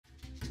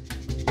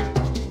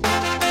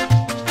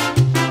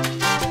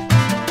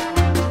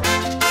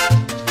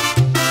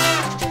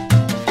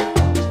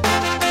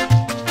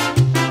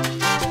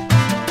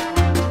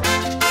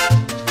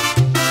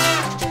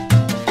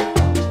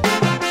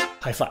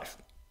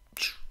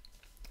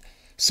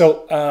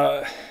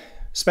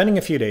Spending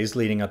a few days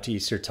leading up to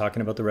Easter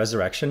talking about the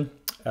resurrection.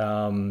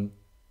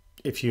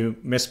 If you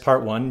missed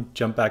part one,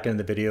 jump back into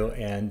the video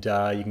and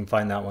you can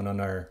find that one on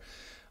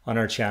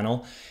our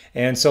channel.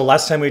 And so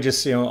last time we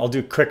just, I'll do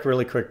a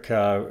really quick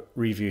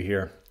review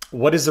here.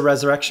 What is the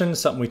resurrection?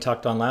 Something we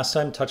touched on last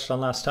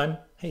time.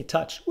 Hey,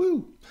 touch,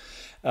 woo.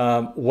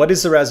 What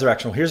is the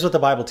resurrection? Well, here's what the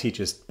Bible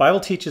teaches. The Bible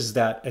teaches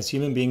that as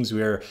human beings,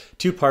 we are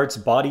two parts,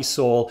 body,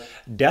 soul.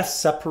 Death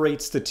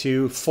separates the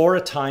two for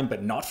a time,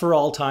 but not for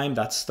all time.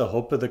 That's the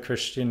hope of the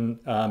Christian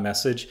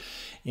message.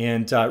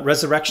 And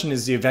resurrection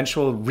is the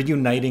eventual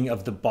reuniting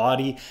of the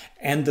body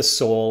and the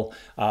soul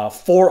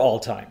for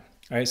all time.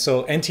 All right.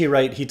 So N.T.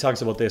 Wright, he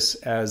talks about this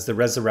as the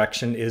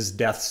resurrection is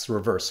death's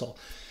reversal.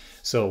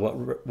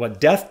 So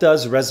what death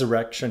does,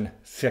 resurrection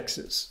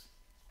fixes.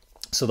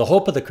 So the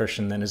hope of the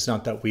Christian then is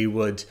not that we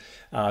would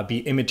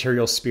be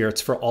immaterial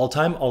spirits for all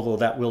time, although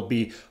that will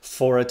be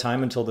for a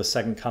time until the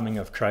second coming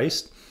of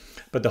Christ.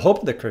 But the hope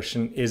of the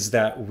Christian is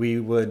that we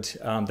would,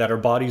 that our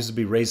bodies would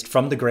be raised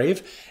from the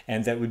grave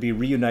and that we'd be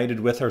reunited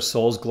with our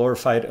souls,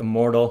 glorified,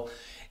 immortal,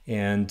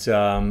 and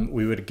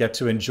we would get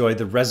to enjoy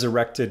the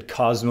resurrected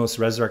cosmos,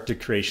 resurrected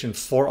creation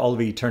for all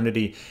of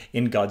eternity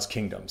in God's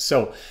kingdom.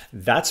 So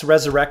that's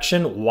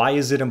resurrection. Why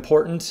is it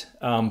important?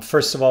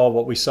 First of all,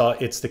 what we saw,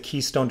 it's the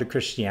keystone to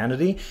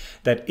Christianity,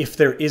 that if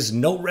there is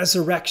no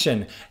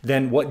resurrection,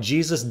 then what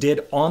Jesus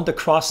did on the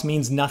cross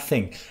means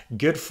nothing.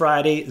 Good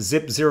Friday,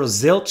 zip, zero,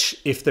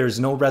 zilch, if there's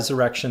no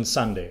resurrection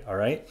Sunday, all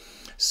right?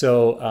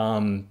 So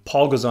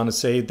Paul goes on to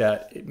say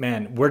that,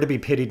 man, we're to be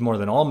pitied more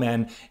than all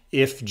men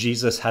if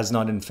Jesus has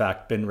not in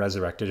fact been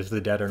resurrected, if the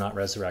dead are not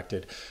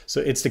resurrected.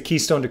 So it's the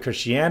keystone to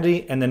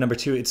Christianity. And then number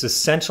two, it's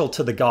essential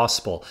to the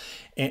gospel.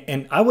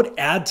 And I would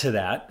add to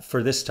that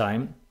for this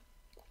time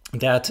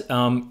that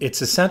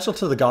it's essential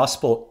to the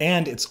gospel,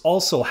 and it's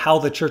also how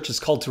the church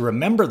is called to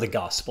remember the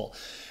gospel.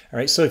 All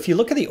right, so if you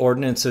look at the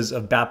ordinances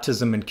of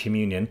baptism and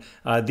communion,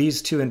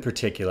 these two in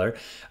particular,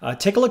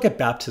 take a look at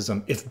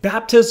baptism. If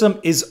baptism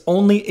is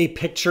only a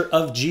picture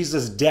of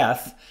Jesus'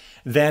 death,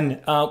 then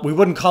we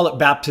wouldn't call it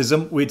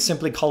baptism. We'd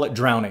simply call it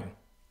drowning.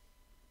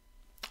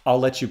 I'll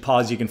let you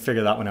pause. You can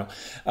figure that one out.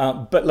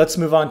 But let's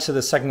move on to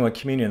the second one,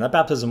 communion. That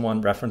baptism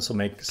one reference will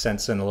make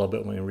sense in a little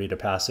bit when we read a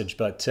passage.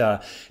 But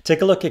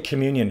take a look at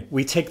communion.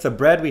 We take the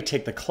bread, we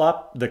take the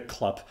cup.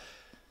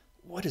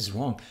 What is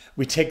wrong?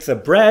 We take the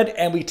bread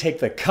and we take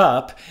the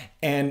cup,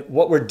 and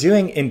what we're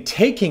doing in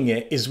taking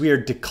it is we are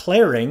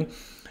declaring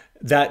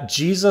that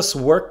Jesus'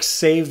 work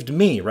saved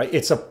me, right?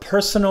 It's a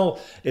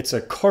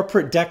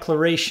corporate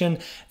declaration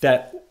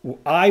that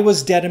I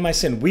was dead in my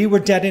sin. We were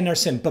dead in our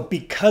sin, but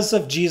because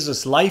of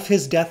Jesus' life,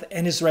 his death,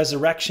 and his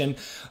resurrection,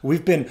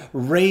 we've been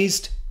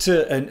raised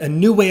to a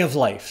new way of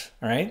life,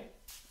 all right?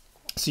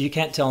 So you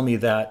can't tell me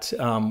that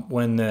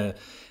when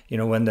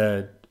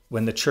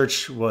the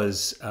church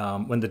was,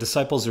 when the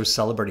disciples were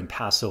celebrating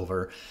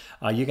Passover,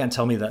 you can't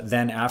tell me that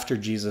then after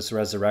Jesus'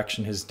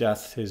 resurrection, his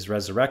death, his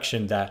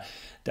resurrection, that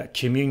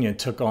communion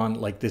took on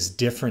like this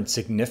different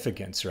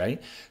significance,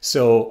 right?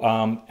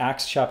 So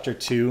Acts chapter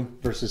 2,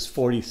 verses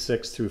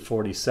 46 through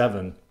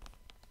 47,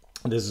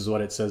 this is what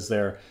it says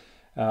there.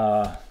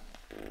 Let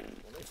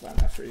me find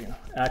that for you.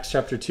 Acts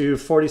chapter 2,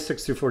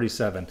 46 through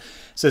 47. It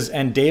says,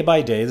 and day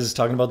by day, this is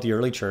talking about the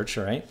early church,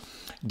 all right?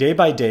 Day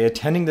by day,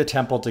 attending the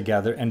temple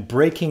together and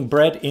breaking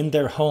bread in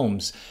their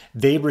homes,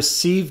 they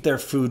received their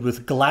food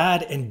with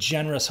glad and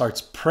generous hearts,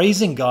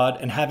 praising God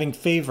and having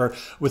favor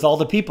with all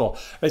the people.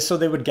 Right? So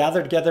they would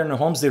gather together in their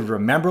homes. They would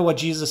remember what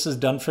Jesus has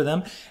done for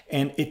them.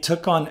 And it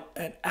took on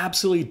an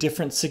absolutely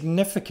different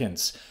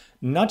significance,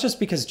 not just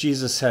because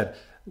Jesus had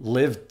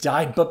lived,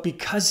 died, but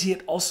because he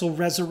had also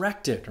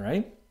resurrected,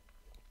 right?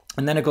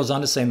 And then it goes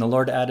on to say, and the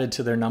Lord added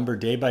to their number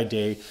day by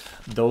day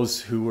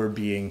those who were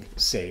being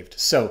saved.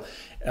 So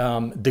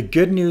the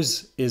good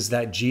news is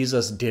that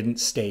Jesus didn't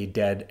stay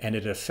dead, and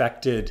it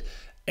affected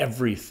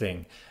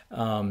everything.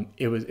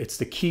 It's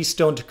the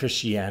keystone to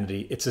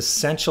Christianity. It's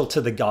essential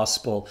to the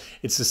gospel.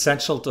 It's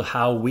essential to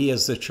how we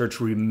as the church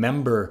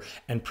remember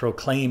and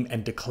proclaim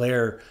and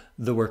declare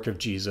the work of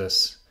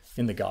Jesus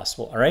in the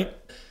gospel. All right.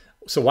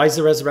 So why is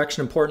the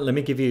resurrection important? Let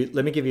me give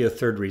you a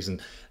third reason.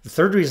 The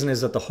third reason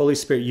is that the Holy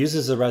Spirit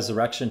uses the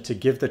resurrection to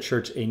give the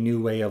church a new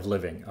way of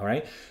living. All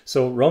right.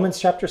 So Romans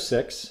chapter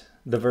 6,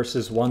 the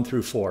verses 1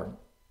 through 4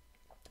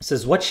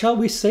 says, what shall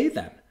we say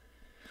then?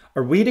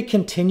 Are we to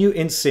continue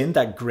in sin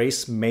that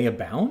grace may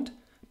abound?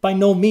 By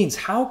no means.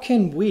 How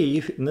can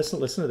we, and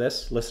listen to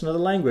this, listen to the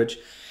language.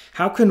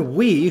 How can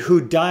we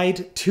who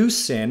died to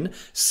sin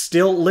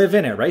still live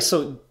in it, right?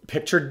 So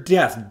picture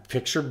death,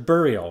 picture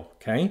burial,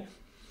 okay?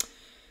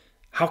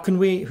 How can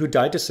we who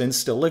died to sin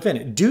still live in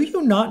it? Do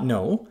you not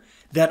know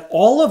that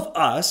all of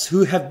us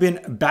who have been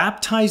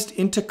baptized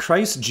into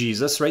Christ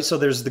Jesus, right? So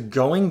there's the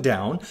going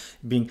down,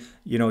 being,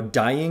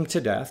 dying to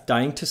death,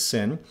 dying to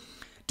sin.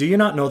 Do you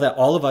not know that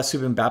all of us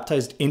who've been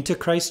baptized into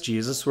Christ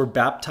Jesus were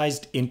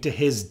baptized into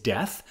his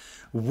death?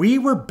 We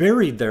were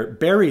buried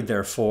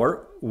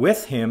therefore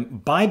with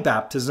him by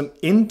baptism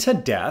into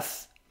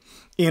death,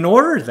 in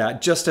order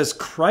that just as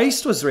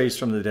Christ was raised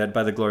from the dead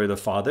by the glory of the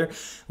Father,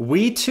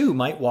 we too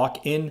might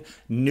walk in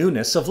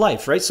newness of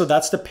life, right? So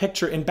that's the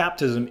picture in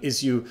baptism,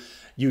 is you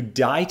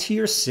die to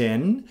your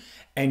sin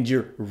and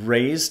you're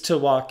raised to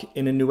walk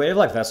in a new way of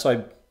life. That's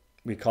why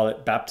we call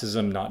it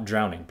baptism, not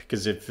drowning,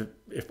 because if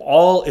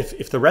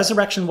the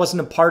resurrection wasn't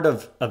a part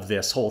of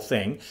this whole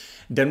thing,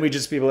 then we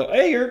just be like,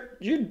 hey,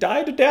 you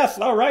died to death,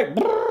 all right,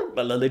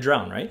 but let they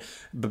drown, right?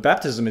 But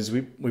baptism is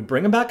we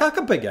bring them back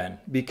up again.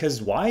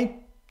 Because why?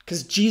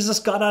 Because Jesus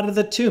got out of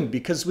the tomb,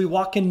 because we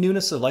walk in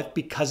newness of life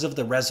because of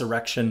the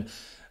resurrection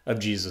of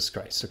Jesus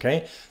Christ,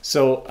 okay?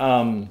 So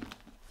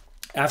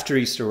after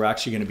Easter, we're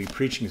actually going to be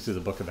preaching through the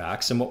book of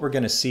Acts, and what we're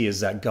going to see is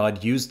that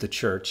God used the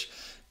church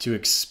to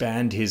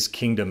expand his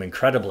kingdom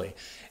incredibly.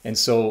 And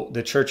so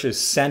the church is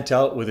sent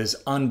out with this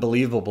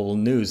unbelievable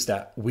news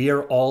that we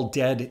are all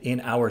dead in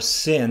our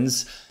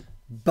sins,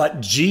 but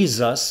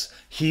Jesus,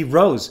 he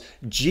rose.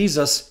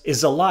 Jesus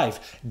is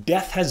alive.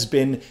 Death has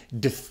been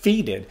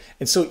defeated.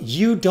 And so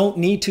you don't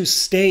need to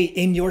stay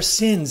in your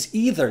sins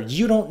either.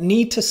 You don't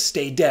need to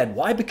stay dead.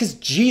 Why? Because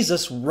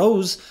Jesus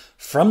rose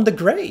from the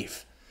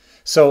grave.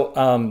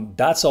 So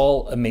that's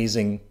all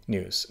amazing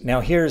news.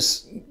 Now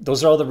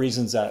those are all the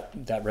reasons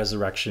that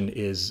resurrection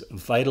is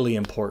vitally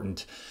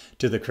important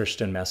to the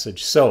Christian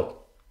message. So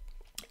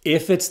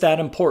if it's that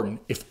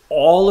important, if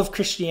all of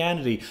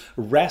Christianity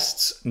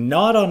rests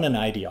not on an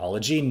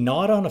ideology,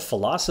 not on a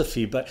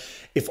philosophy, but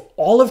if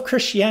all of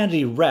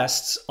Christianity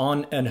rests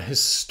on an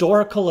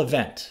historical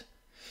event,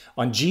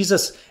 on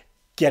Jesus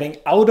getting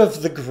out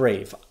of the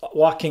grave,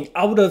 walking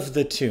out of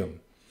the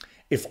tomb,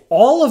 if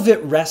all of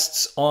it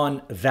rests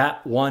on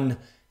that one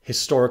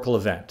historical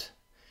event,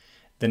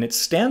 then it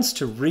stands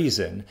to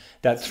reason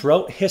that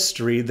throughout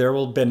history, there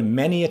will have been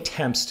many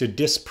attempts to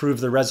disprove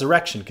the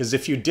resurrection. Because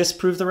if you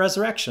disprove the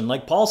resurrection,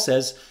 like Paul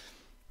says,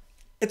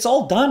 it's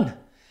all done.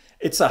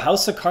 It's a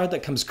house of cards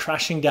that comes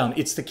crashing down.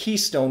 It's the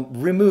keystone.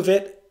 Remove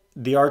it,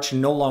 the arch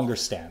no longer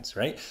stands,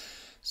 right?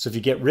 So if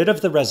you get rid of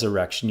the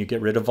resurrection, you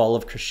get rid of all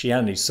of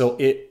Christianity. So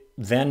it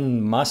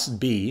then must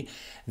be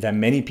that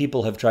many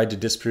people have tried to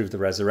disprove the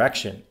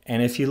resurrection.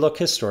 And if you look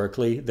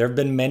historically, there have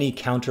been many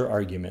counter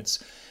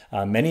arguments,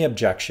 many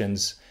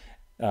objections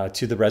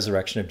to the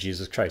resurrection of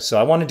Jesus Christ. So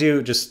I want to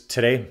do just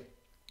today,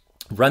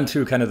 run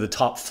through kind of the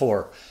top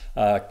 4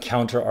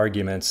 counter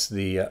arguments,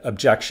 the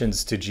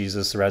objections to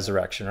Jesus'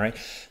 resurrection, right?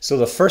 So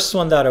the first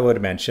one that I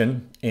would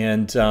mention,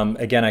 and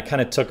again, I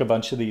kind of took a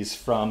bunch of these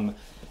from,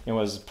 it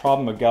was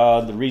Problem of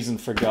God, The Reason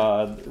for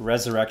God,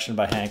 Resurrection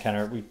by Hand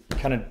Counter. We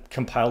kind of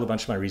compiled a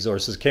bunch of my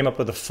resources, came up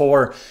with the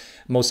 4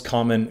 most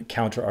common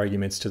counter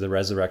arguments to the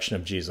resurrection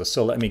of Jesus.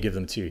 So let me give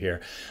them to you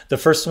here. The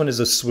first one is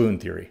a swoon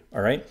theory,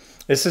 all right?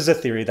 This is a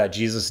theory that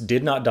Jesus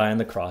did not die on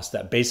the cross,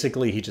 that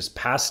basically he just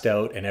passed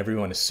out and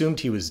everyone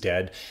assumed he was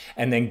dead.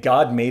 And then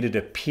God made it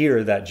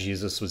appear that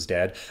Jesus was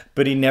dead,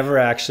 but he never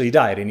actually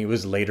died and he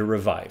was later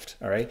revived,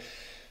 all right?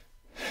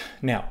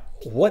 Now,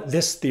 what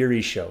this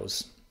theory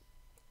shows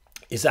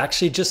is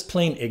actually just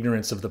plain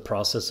ignorance of the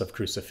process of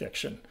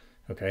crucifixion,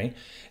 okay?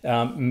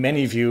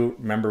 Many of you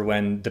remember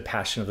when The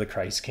Passion of the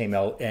Christ came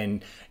out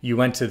and you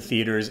went to the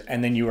theaters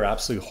and then you were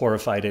absolutely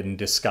horrified and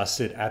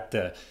disgusted at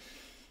the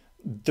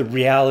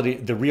reality,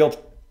 the real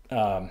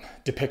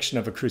depiction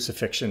of a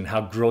crucifixion, how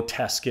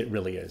grotesque it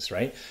really is,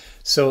 right?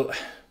 So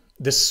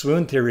this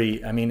swoon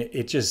theory, I mean,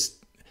 it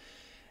just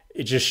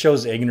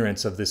shows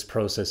ignorance of this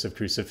process of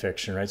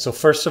crucifixion, right? So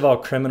first of all,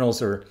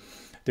 criminals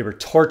they were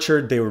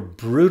tortured. They were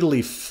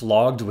brutally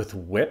flogged with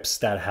whips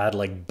that had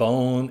like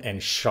bone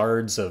and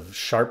shards of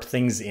sharp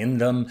things in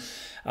them.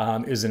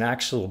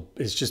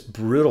 It's just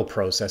brutal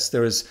process.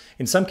 There was,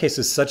 in some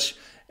cases, such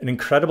an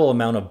incredible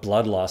amount of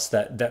blood loss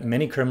that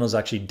many criminals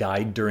actually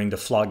died during the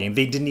flogging.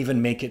 They didn't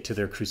even make it to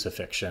their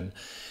crucifixion.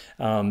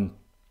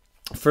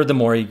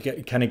 Furthermore,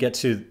 you kind of get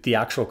to the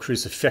actual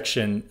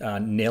crucifixion,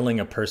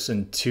 nailing a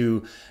person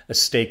to a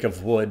stake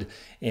of wood.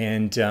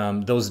 And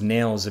those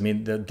nails, I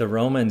mean, the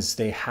Romans,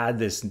 they had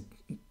this,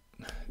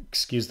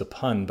 excuse the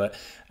pun, but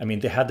I mean,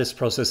 they had this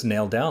process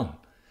nailed down.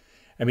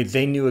 I mean,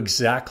 they knew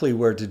exactly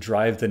where to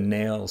drive the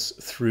nails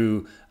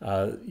through,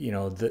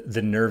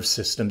 the nerve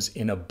systems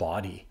in a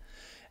body.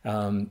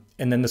 And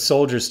then the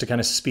soldiers, to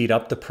kind of speed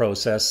up the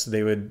process,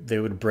 they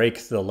would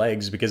break the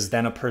legs, because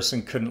then a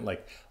person couldn't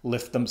like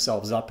lift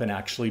themselves up and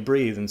actually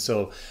breathe. And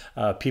so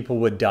people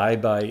would die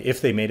by,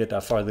 if they made it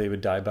that far, they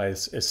would die by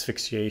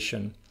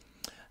asphyxiation.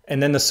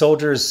 And then the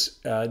soldiers,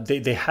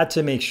 they had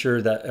to make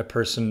sure that a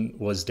person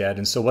was dead.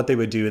 And so what they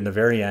would do in the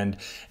very end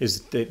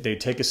is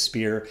they'd take a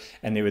spear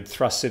and they would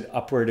thrust it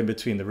upward in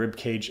between the rib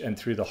cage and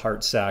through the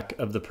heart sac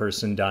of the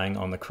person dying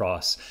on the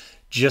cross,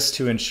 just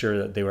to ensure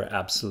that they were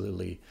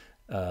absolutely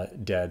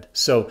dead.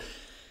 So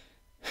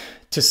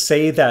to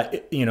say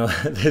that,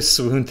 this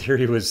swoon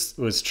theory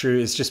was true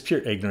is just pure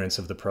ignorance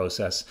of the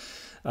process.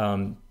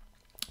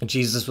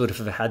 Jesus would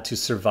have had to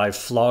survive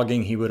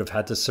flogging. He would have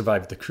had to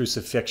survive the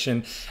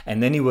crucifixion.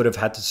 And then he would have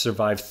had to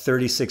survive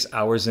 36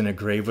 hours in a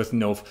grave with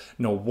no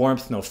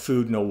warmth, no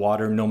food, no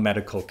water, no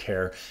medical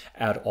care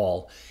at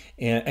all.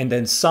 And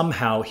then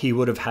somehow he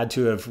would have had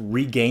to have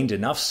regained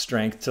enough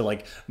strength to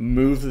like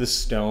move the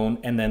stone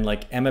and then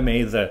like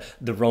MMA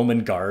the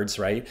Roman guards,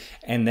 right?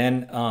 And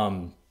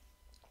then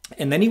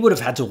he would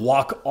have had to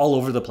walk all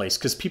over the place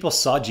because people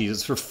saw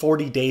Jesus for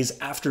 40 days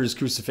after his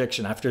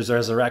crucifixion, after his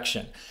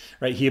resurrection,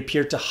 right? He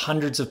appeared to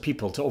hundreds of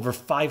people, to over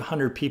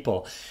 500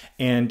 people.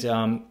 And,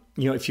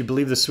 if you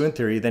believe the swoon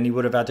theory, then he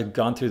would have had to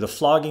gone through the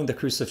flogging, the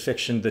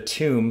crucifixion, the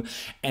tomb,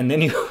 and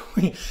then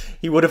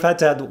he would have had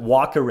to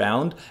walk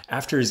around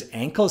after his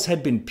ankles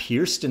had been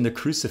pierced in the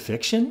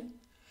crucifixion.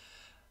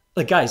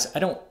 Like, guys,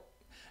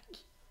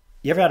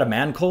 you ever had a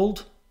man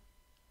cold?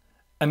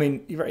 I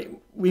mean,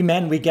 we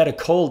men, we get a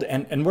cold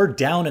and we're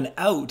down and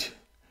out.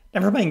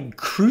 Never mind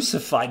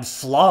crucified,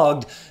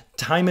 flogged,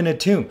 time in a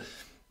tomb.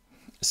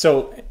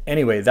 So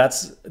anyway,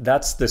 that's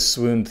the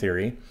swoon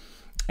theory.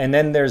 And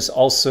then there's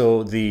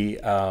also the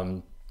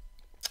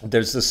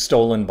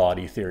stolen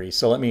body theory.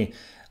 So let me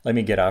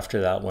get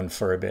after that one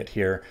for a bit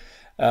here.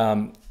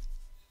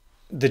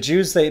 The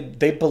Jews, they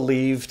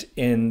believed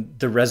in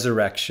the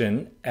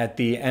resurrection at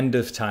the end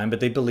of time, but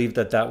they believed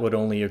that would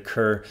only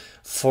occur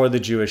for the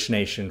Jewish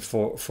nation,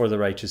 for the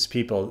righteous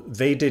people.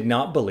 They did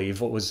not believe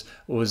what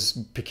was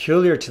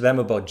peculiar to them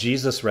about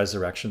Jesus'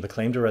 resurrection, the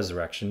claim to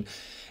resurrection,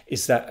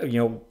 is that,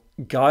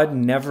 God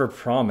never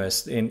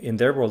promised, in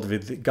their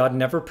worldview, God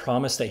never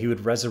promised that he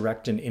would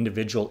resurrect an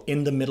individual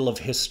in the middle of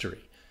history.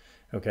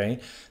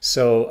 Okay?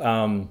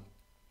 So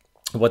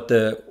what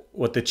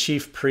the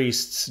chief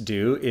priests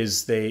do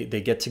is they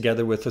get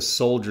together with the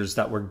soldiers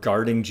that were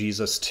guarding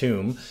Jesus'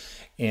 tomb,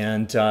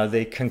 and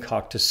they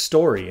concoct a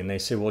story, and they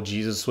say, well,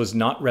 Jesus was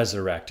not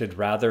resurrected,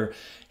 rather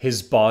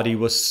his body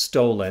was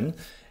stolen.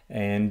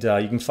 And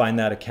you can find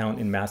that account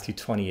in Matthew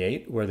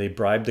 28, where they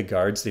bribed the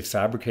guards, they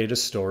fabricate a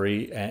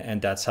story,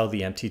 and that's how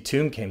the empty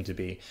tomb came to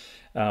be.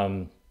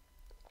 And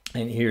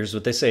here's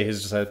what they say: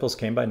 his disciples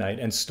came by night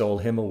and stole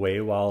him away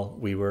while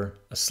we were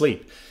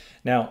asleep.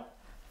 Now,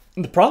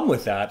 the problem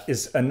with that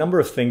is a number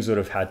of things would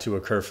have had to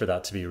occur for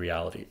that to be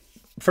reality.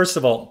 First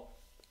of all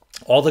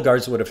the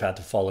guards would have had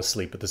to fall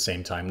asleep at the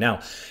same time. Now,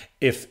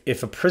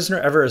 if a prisoner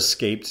ever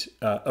escaped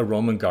a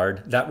Roman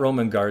guard, that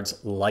Roman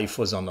guard's life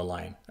was on the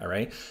line, all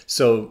right?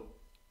 So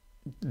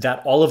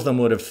that all of them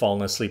would have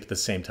fallen asleep at the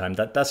same time.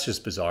 That's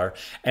just bizarre.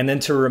 And then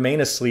to remain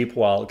asleep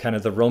while kind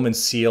of the Roman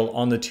seal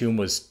on the tomb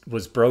was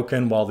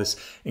broken, while this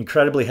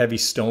incredibly heavy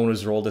stone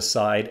was rolled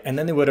aside, and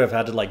then they would have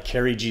had to like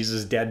carry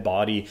Jesus' dead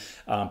body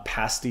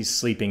past these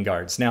sleeping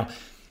guards. Now,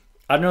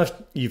 I don't know if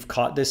you've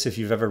caught this, if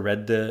you've ever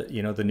read the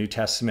New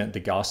Testament, the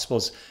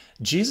Gospels.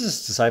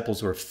 Jesus'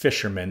 disciples were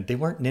fishermen. They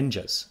weren't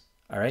ninjas.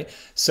 All right.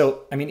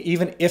 So, I mean,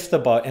 even if the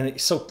body,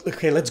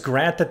 okay, let's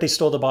grant that they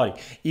stole the body.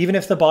 Even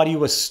if the body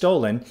was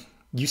stolen,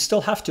 you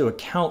still have to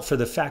account for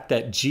the fact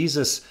that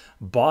Jesus'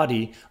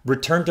 body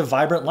returned to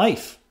vibrant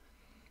life,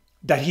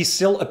 that he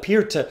still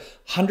appeared to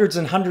hundreds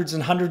and hundreds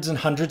and hundreds and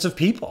hundreds of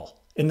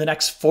people in the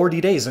next 40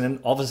 days. And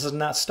then all of a sudden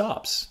that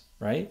stops.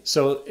 Right?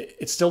 So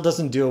it still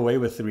doesn't do away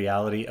with the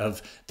reality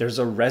of there's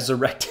a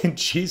resurrected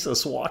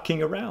Jesus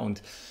walking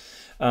around.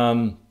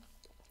 And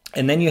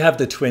then you have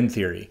the twin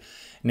theory.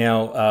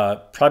 Now,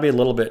 probably a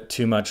little bit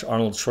too much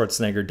Arnold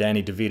Schwarzenegger,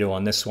 Danny DeVito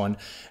on this one,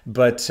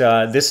 but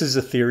this is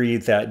a theory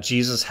that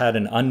Jesus had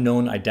an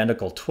unknown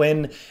identical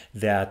twin,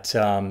 that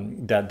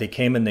they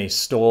came and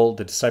the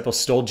disciples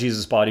stole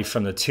Jesus' body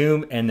from the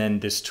tomb, and then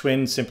this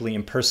twin simply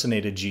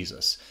impersonated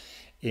Jesus.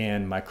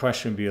 And my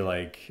question would be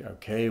like,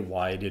 okay,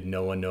 why did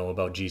no one know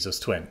about Jesus'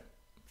 twin?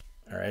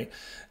 All right.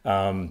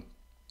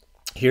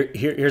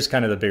 Here's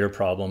kind of the bigger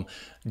problem.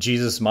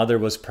 Jesus' mother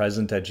was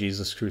present at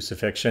Jesus'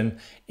 crucifixion,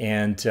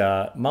 and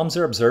moms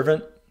are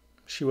observant.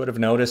 She would have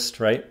noticed,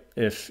 right?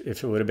 If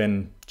it would have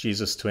been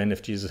Jesus' twin,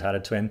 if Jesus had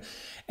a twin.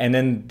 And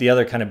then the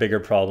other kind of bigger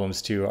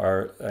problems too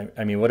are,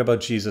 I mean, what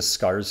about Jesus'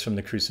 scars from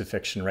the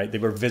crucifixion, right? They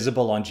were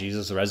visible on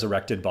Jesus'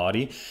 resurrected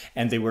body,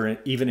 and they were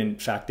in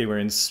fact, they were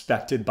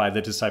inspected by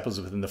the disciples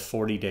within the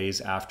 40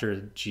 days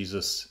after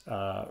Jesus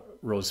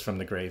rose from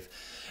the grave.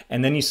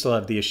 And then you still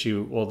have the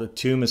issue, well, the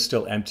tomb is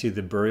still empty,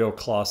 the burial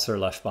cloths are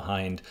left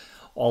behind,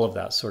 all of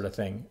that sort of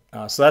thing.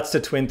 So that's the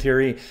twin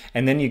theory.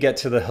 And then you get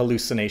to the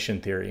hallucination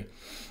theory.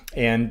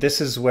 And this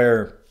is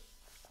where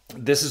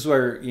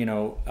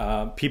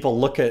people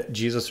look at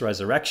Jesus'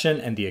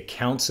 resurrection and the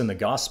accounts in the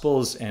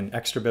Gospels and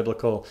extra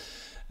biblical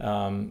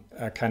kind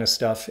of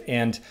stuff.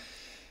 And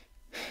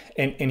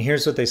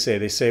here's what they say.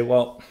 They say,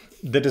 well,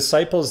 the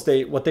disciples,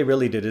 what they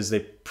really did is they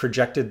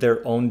projected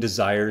their own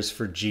desires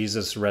for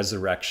Jesus'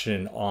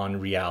 resurrection on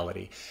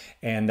reality,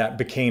 and that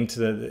became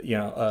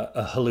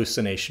a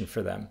hallucination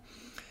for them.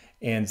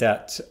 And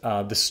that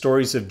the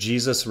stories of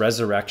Jesus'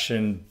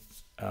 resurrection,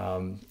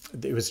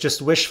 it was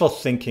just wishful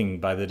thinking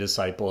by the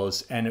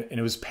disciples, and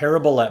it was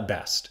parable at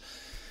best.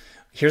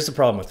 Here's the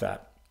problem with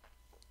that.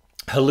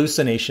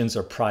 Hallucinations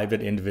are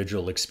private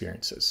individual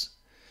experiences.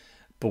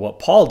 But what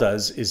Paul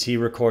does is he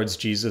records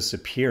Jesus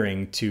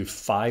appearing to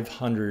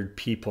 500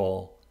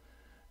 people,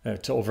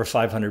 to over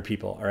 500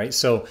 people. All right.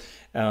 So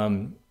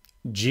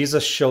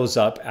Jesus shows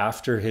up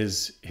after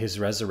his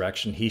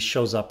resurrection. He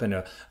shows up in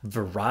a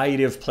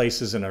variety of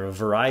places and a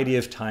variety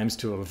of times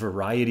to a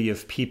variety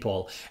of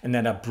people, and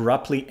then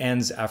abruptly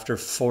ends after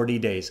 40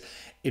 days.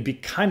 It'd be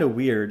kind of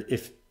weird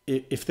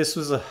if this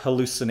was a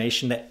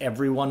hallucination that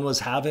everyone was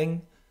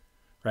having,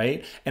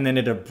 right? And then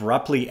it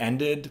abruptly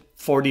ended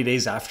 40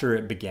 days after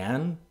it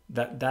began.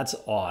 That's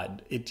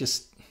odd. It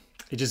just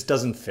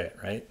doesn't fit,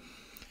 right?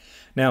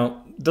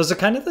 Now, those are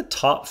kind of the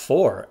top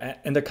four,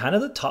 and they're kind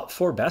of the top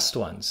four best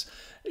ones.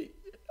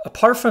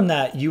 Apart from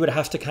that, you would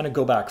have to kind of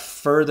go back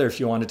further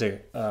if you wanted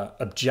to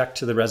object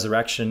to the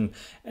resurrection.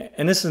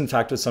 And this is, in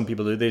fact, what some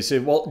people do. They say,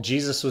 well,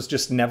 Jesus was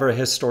just never a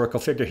historical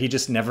figure. He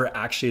just never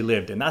actually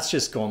lived. And that's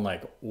just going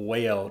like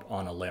way out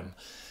on a limb.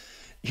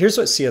 Here's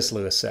what C.S.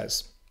 Lewis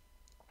says.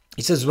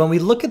 He says, when we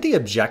look at the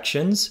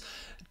objections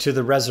to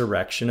the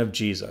resurrection of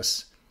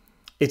Jesus,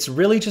 it's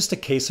really just a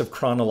case of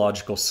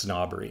chronological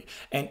snobbery.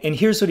 And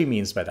here's what he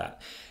means by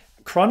that.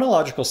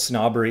 Chronological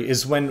snobbery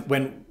is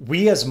when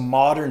we as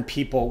modern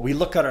people, we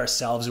look at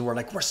ourselves and we're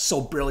like, we're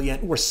so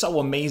brilliant, we're so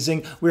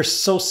amazing, we're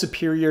so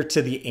superior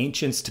to the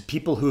ancients, to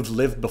people who've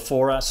lived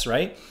before us,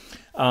 right?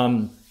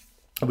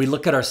 We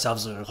look at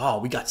ourselves and we're like, oh,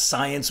 we got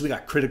science, we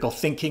got critical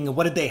thinking. And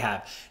what did they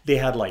have? They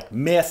had like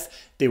myth,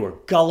 they were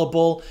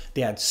gullible,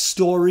 they had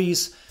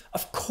stories.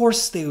 Of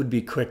course they would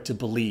be quick to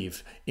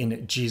believe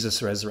in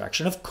Jesus'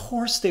 resurrection. Of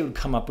course they would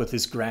come up with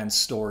this grand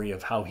story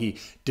of how he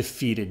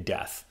defeated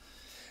death.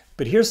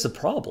 But here's the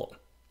problem.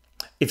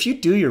 If you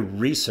do your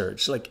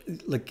research,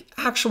 like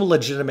actual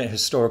legitimate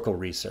historical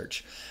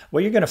research,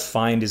 what you're going to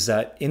find is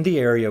that in the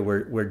area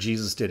where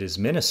Jesus did his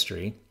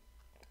ministry,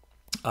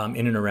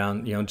 in and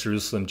around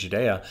Jerusalem,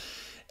 Judea,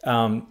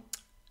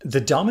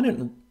 the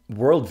dominant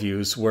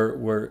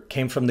worldviews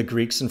came from the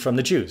Greeks and from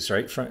the Jews,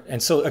 right?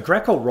 And so a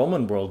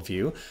Greco-Roman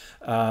worldview,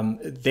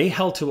 they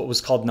held to what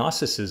was called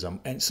Gnosticism.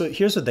 And so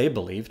here's what they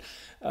believed.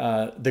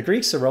 The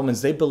Greeks and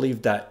Romans, they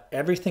believed that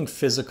everything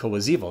physical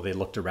was evil. They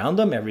looked around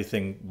them,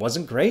 everything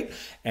wasn't great.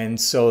 And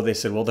so they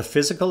said, well, the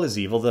physical is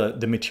evil,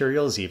 the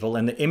material is evil,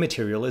 and the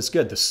immaterial is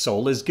good. The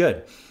soul is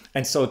good.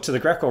 And so to the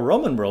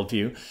Greco-Roman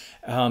worldview,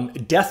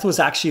 death was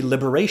actually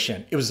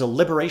liberation. It was a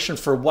liberation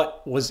for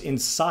what was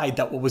inside,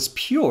 that what was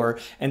pure,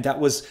 and that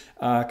was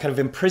kind of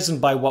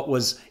imprisoned by what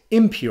was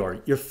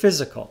impure, your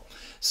physical.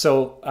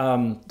 So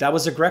that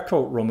was a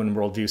Greco-Roman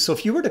worldview. So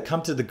if you were to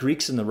come to the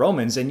Greeks and the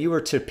Romans and you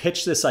were to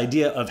pitch this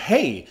idea of,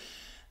 hey,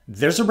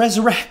 there's a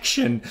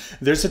resurrection.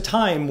 There's a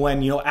time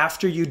when,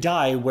 after you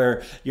die,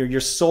 where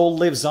your soul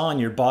lives on,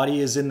 your body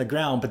is in the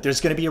ground, but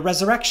there's going to be a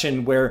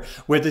resurrection where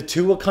the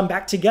two will come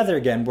back together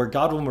again, where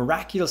God will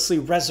miraculously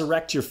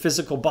resurrect your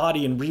physical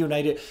body and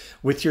reunite it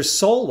with your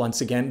soul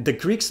once again. The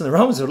Greeks and the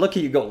Romans would look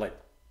at you and go like,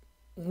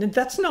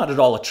 that's not at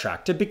all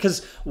attractive,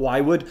 because why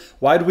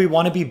do we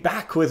want to be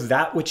back with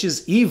that which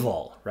is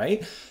evil,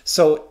 right?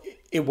 So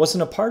it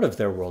wasn't a part of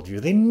their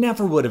worldview. They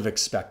never would have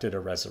expected a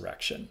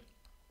resurrection.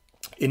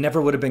 It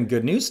never would have been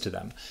good news to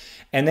them.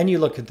 And then you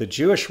look at the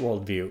Jewish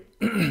worldview.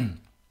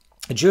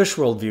 The Jewish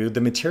worldview,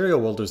 the material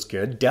world was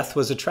good. Death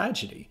was a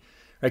tragedy,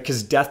 right?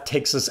 Because death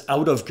takes us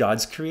out of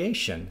God's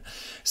creation.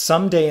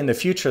 Someday in the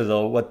future,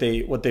 though, what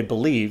they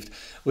believed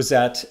was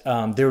that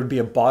there would be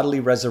a bodily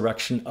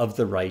resurrection of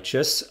the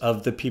righteous,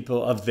 of the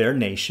people of their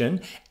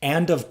nation,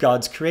 and of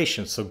God's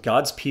creation. So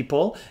God's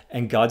people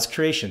and God's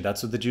creation,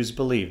 that's what the Jews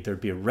believed.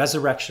 There'd be a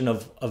resurrection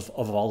of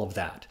all of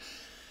that.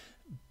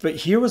 But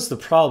here was the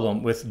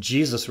problem with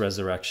Jesus'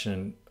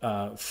 resurrection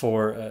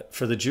for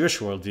the Jewish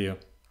worldview,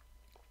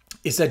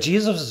 is that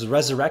Jesus was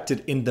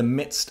resurrected in the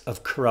midst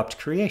of corrupt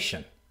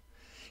creation.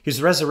 He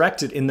was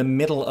resurrected in the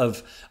middle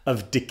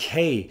of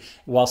decay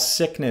while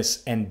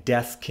sickness and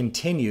death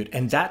continued.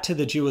 And that to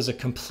the Jew was a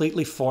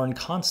completely foreign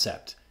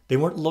concept. They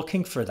weren't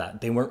looking for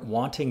that. They weren't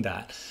wanting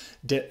that.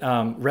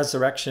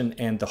 Resurrection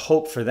and the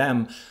hope for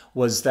them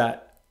was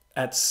that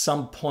at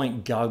some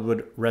point God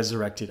would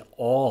resurrect it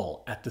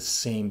all at the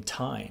same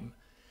time,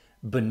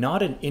 but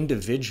not an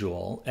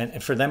individual.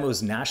 And for them it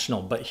was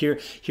national. But here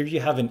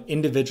you have an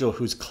individual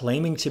who's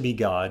claiming to be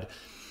God,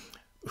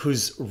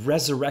 who's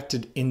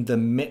resurrected in the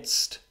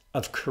midst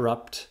of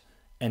corrupt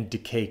and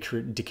decayed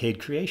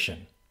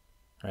creation,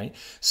 right?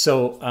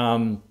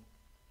 So,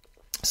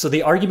 so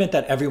the argument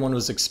that everyone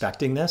was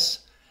expecting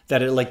this,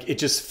 that it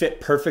just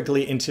fit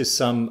perfectly into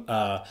some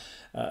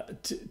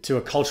to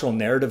a cultural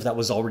narrative that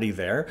was already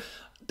there,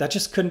 that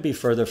just couldn't be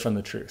further from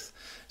the truth.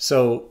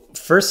 So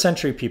first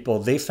century people,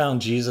 they found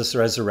Jesus'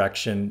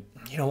 resurrection,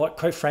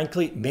 quite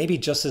frankly, maybe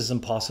just as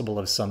impossible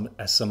as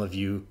some of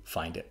you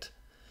find it.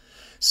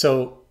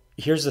 So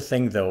here's the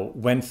thing, though.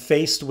 When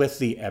faced with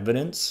the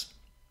evidence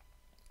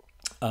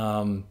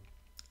of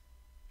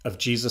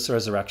Jesus'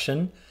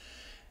 resurrection,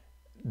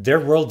 their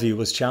worldview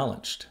was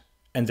challenged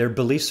and their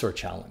beliefs were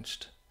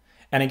challenged.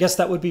 And I guess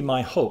that would be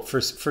my hope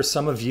for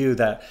some of you,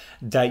 that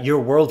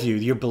your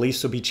worldview, your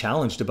beliefs will be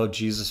challenged about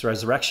Jesus'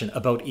 resurrection,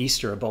 about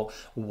Easter, about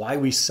why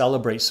we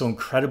celebrate so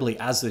incredibly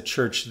as the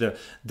church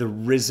the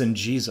risen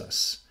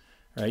Jesus.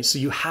 Right? So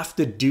you have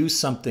to do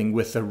something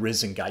with the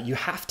risen guy. You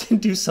have to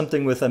do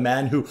something with a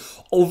man who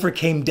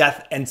overcame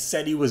death and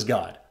said he was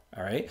God.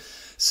 All right.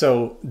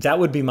 So that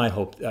would be my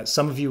hope.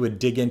 Some of you would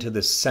dig into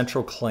the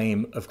central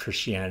claim of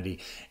Christianity.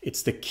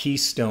 It's the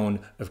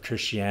keystone of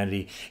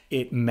Christianity.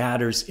 It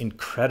matters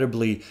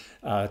incredibly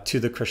to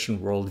the Christian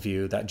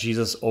worldview that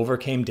Jesus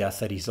overcame death,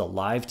 that he's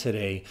alive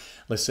today.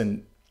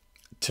 Listen,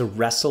 to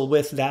wrestle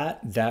with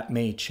that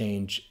may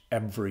change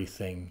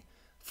everything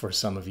for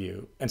some of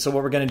you. And so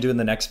what we're going to do in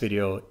the next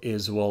video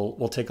is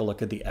we'll take a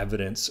look at the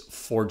evidence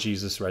for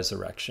Jesus'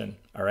 resurrection.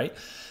 All right.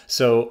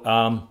 So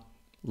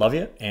love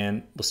you,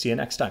 and we'll see you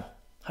next time.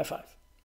 High five.